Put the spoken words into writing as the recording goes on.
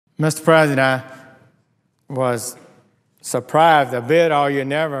Mr. President, I was surprised a bit, or you're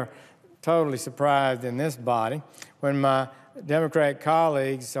never totally surprised in this body, when my Democrat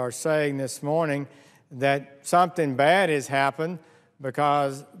colleagues are saying this morning that something bad has happened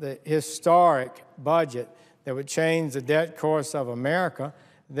because the historic budget that would change the debt course of America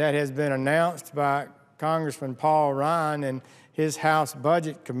that has been announced by Congressman Paul Ryan and his House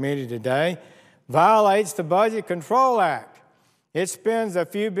Budget Committee today violates the Budget Control Act. It spends a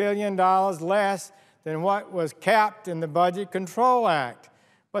few $1 billion less than what was capped in the Budget Control Act.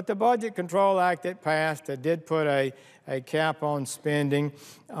 But the Budget Control Act that passed, it did put a cap on spending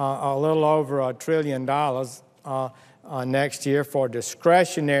a little over $1 trillion next year for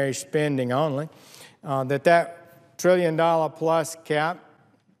discretionary spending only. That $1 trillion plus cap,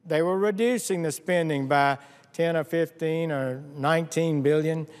 they were reducing the spending by 10 or 15 or 19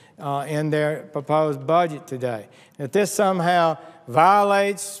 billion in their proposed budget today. If this somehow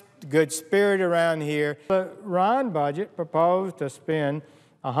violates the good spirit around here, the Ryan budget proposed to spend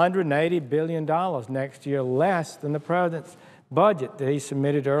 $180 billion next year, less than the president's budget that he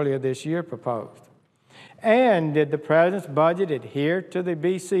submitted earlier this year proposed. And did the president's budget adhere to the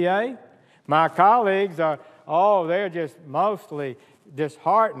BCA? My colleagues are, they're just mostly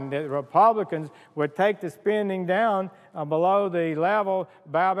disheartened that the Republicans would take the spending down below the level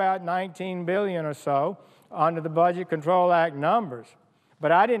by about $19 billion or so under the Budget Control Act numbers.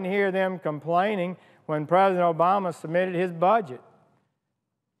 But I didn't hear them complaining when President Obama submitted his budget.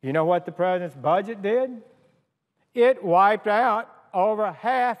 You know what the president's budget did? It wiped out over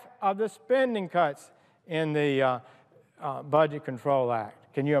half of the spending cuts in the Budget Control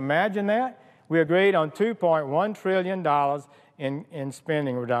Act. Can you imagine that? We agreed on $2.1 trillion in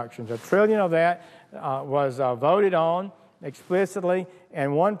spending reductions. $1 trillion of that was voted on explicitly,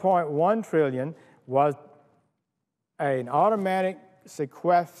 and $1.1 trillion was an automatic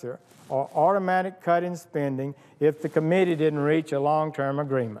sequester or automatic cut in spending if the committee didn't reach a long-term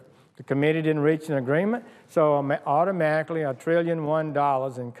agreement. The committee didn't reach an agreement, so automatically $1.1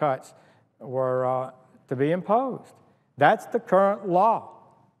 trillion in cuts were to be imposed. That's the current law.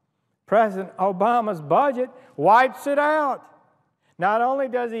 President Obama's budget wipes it out. Not only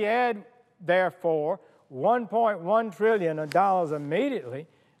does he add, therefore, $1.1 trillion immediately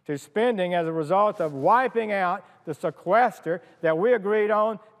to spending as a result of wiping out the sequester that we agreed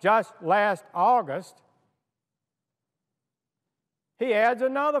on just last August, he adds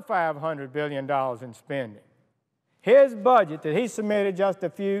another $500 billion in spending. His budget that he submitted just a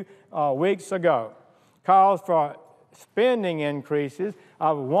few weeks ago calls for spending increases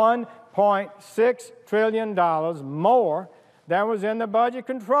of $1.6 trillion more than was in the Budget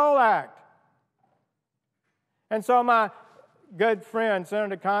Control Act. And so my good friend,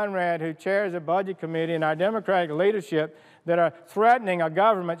 Senator Conrad, who chairs the Budget Committee, and our Democratic leadership that are threatening a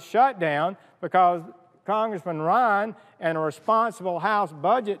government shutdown because Congressman Ryan and a responsible House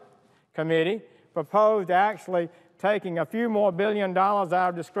Budget Committee proposed actually taking a few more $1 billion out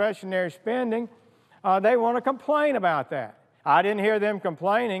of discretionary spending, they want to complain about that. I didn't hear them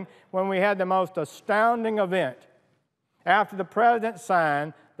complaining when we had the most astounding event. After the president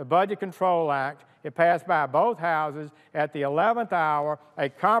signed the Budget Control Act, it passed by both houses at the 11th hour, a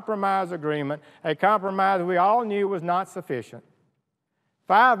compromise agreement, a compromise we all knew was not sufficient.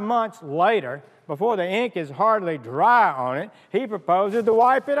 5 months later, before the ink is hardly dry on it, he proposes to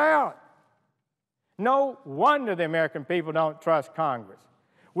wipe it out. No wonder the American people don't trust Congress.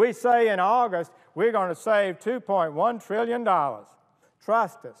 We say in August we're going to save $2.1 trillion.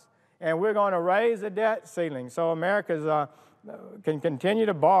 Trust us. And we're going to raise the debt ceiling so America can continue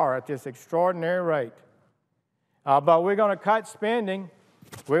to borrow at this extraordinary rate. But we're going to cut spending.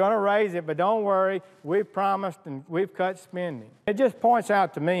 We're going to raise it, but don't worry, we've promised and we've cut spending. It just points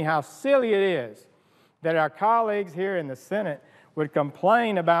out to me how silly it is that our colleagues here in the Senate would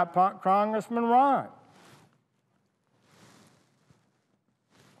complain about Congressman Ryan.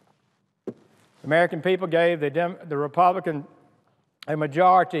 The American people gave the Republican a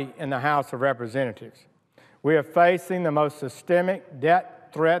majority in the House of Representatives. We are facing the most systemic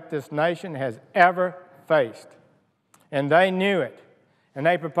debt threat this nation has ever faced. And they knew it. And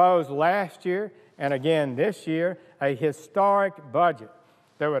they proposed last year and again this year a historic budget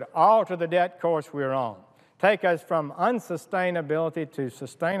that would alter the debt course we're on, take us from unsustainability to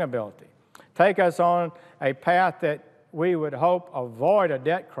sustainability, take us on a path that we would hope avoid a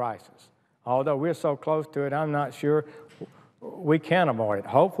debt crisis. Although we're so close to it, I'm not sure we can avoid it.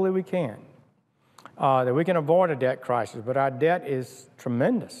 Hopefully we can. That we can avoid a debt crisis, but our debt is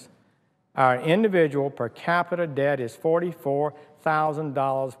tremendous. Our individual per capita debt is $44,000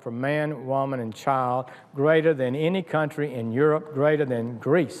 $4,000 per man, woman, and child, greater than any country in Europe, greater than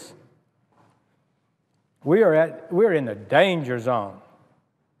Greece. We're in the danger zone.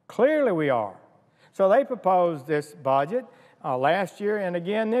 Clearly we are. So they proposed this budget last year and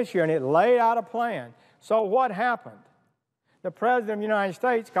again this year, and it laid out a plan. So what happened? The President of the United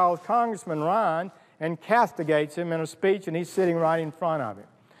States calls Congressman Ryan and castigates him in a speech, and he's sitting right in front of him.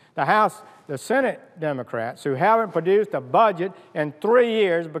 The Senate Democrats, who haven't produced a budget in 3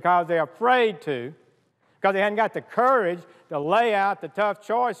 years because they're afraid to, because they hadn't got the courage to lay out the tough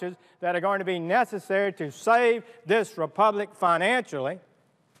choices that are going to be necessary to save this republic financially,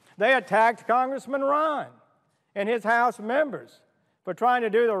 they attacked Congressman Ryan and his House members for trying to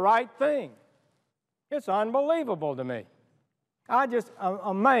do the right thing. It's unbelievable to me. I just am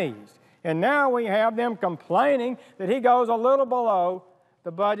amazed. And now we have them complaining that he goes a little below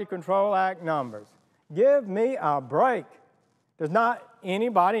the Budget Control Act numbers. Give me a break. Does not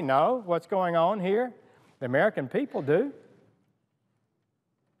anybody know what's going on here? The American people do.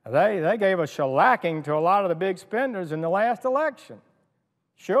 They gave a shellacking to a lot of the big spenders in the last election.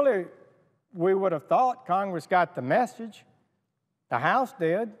 Surely we would have thought Congress got the message. The House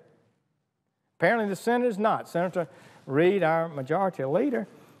did. Apparently the Senate is not. Senator Reid, our majority leader,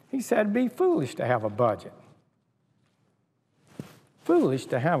 he said it'd be foolish to have a budget. Foolish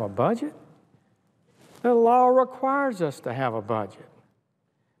to have a budget? The law requires us to have a budget.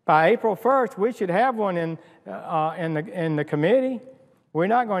 By April 1st, we should have one in the committee. We're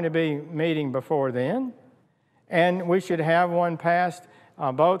not going to be meeting before then. And we should have one passed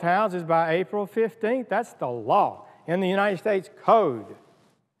both houses by April 15th. That's the law in the United States Code.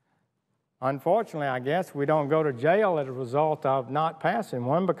 Unfortunately, I guess we don't go to jail as a result of not passing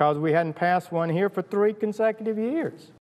one because we hadn't passed one here for 3 consecutive years.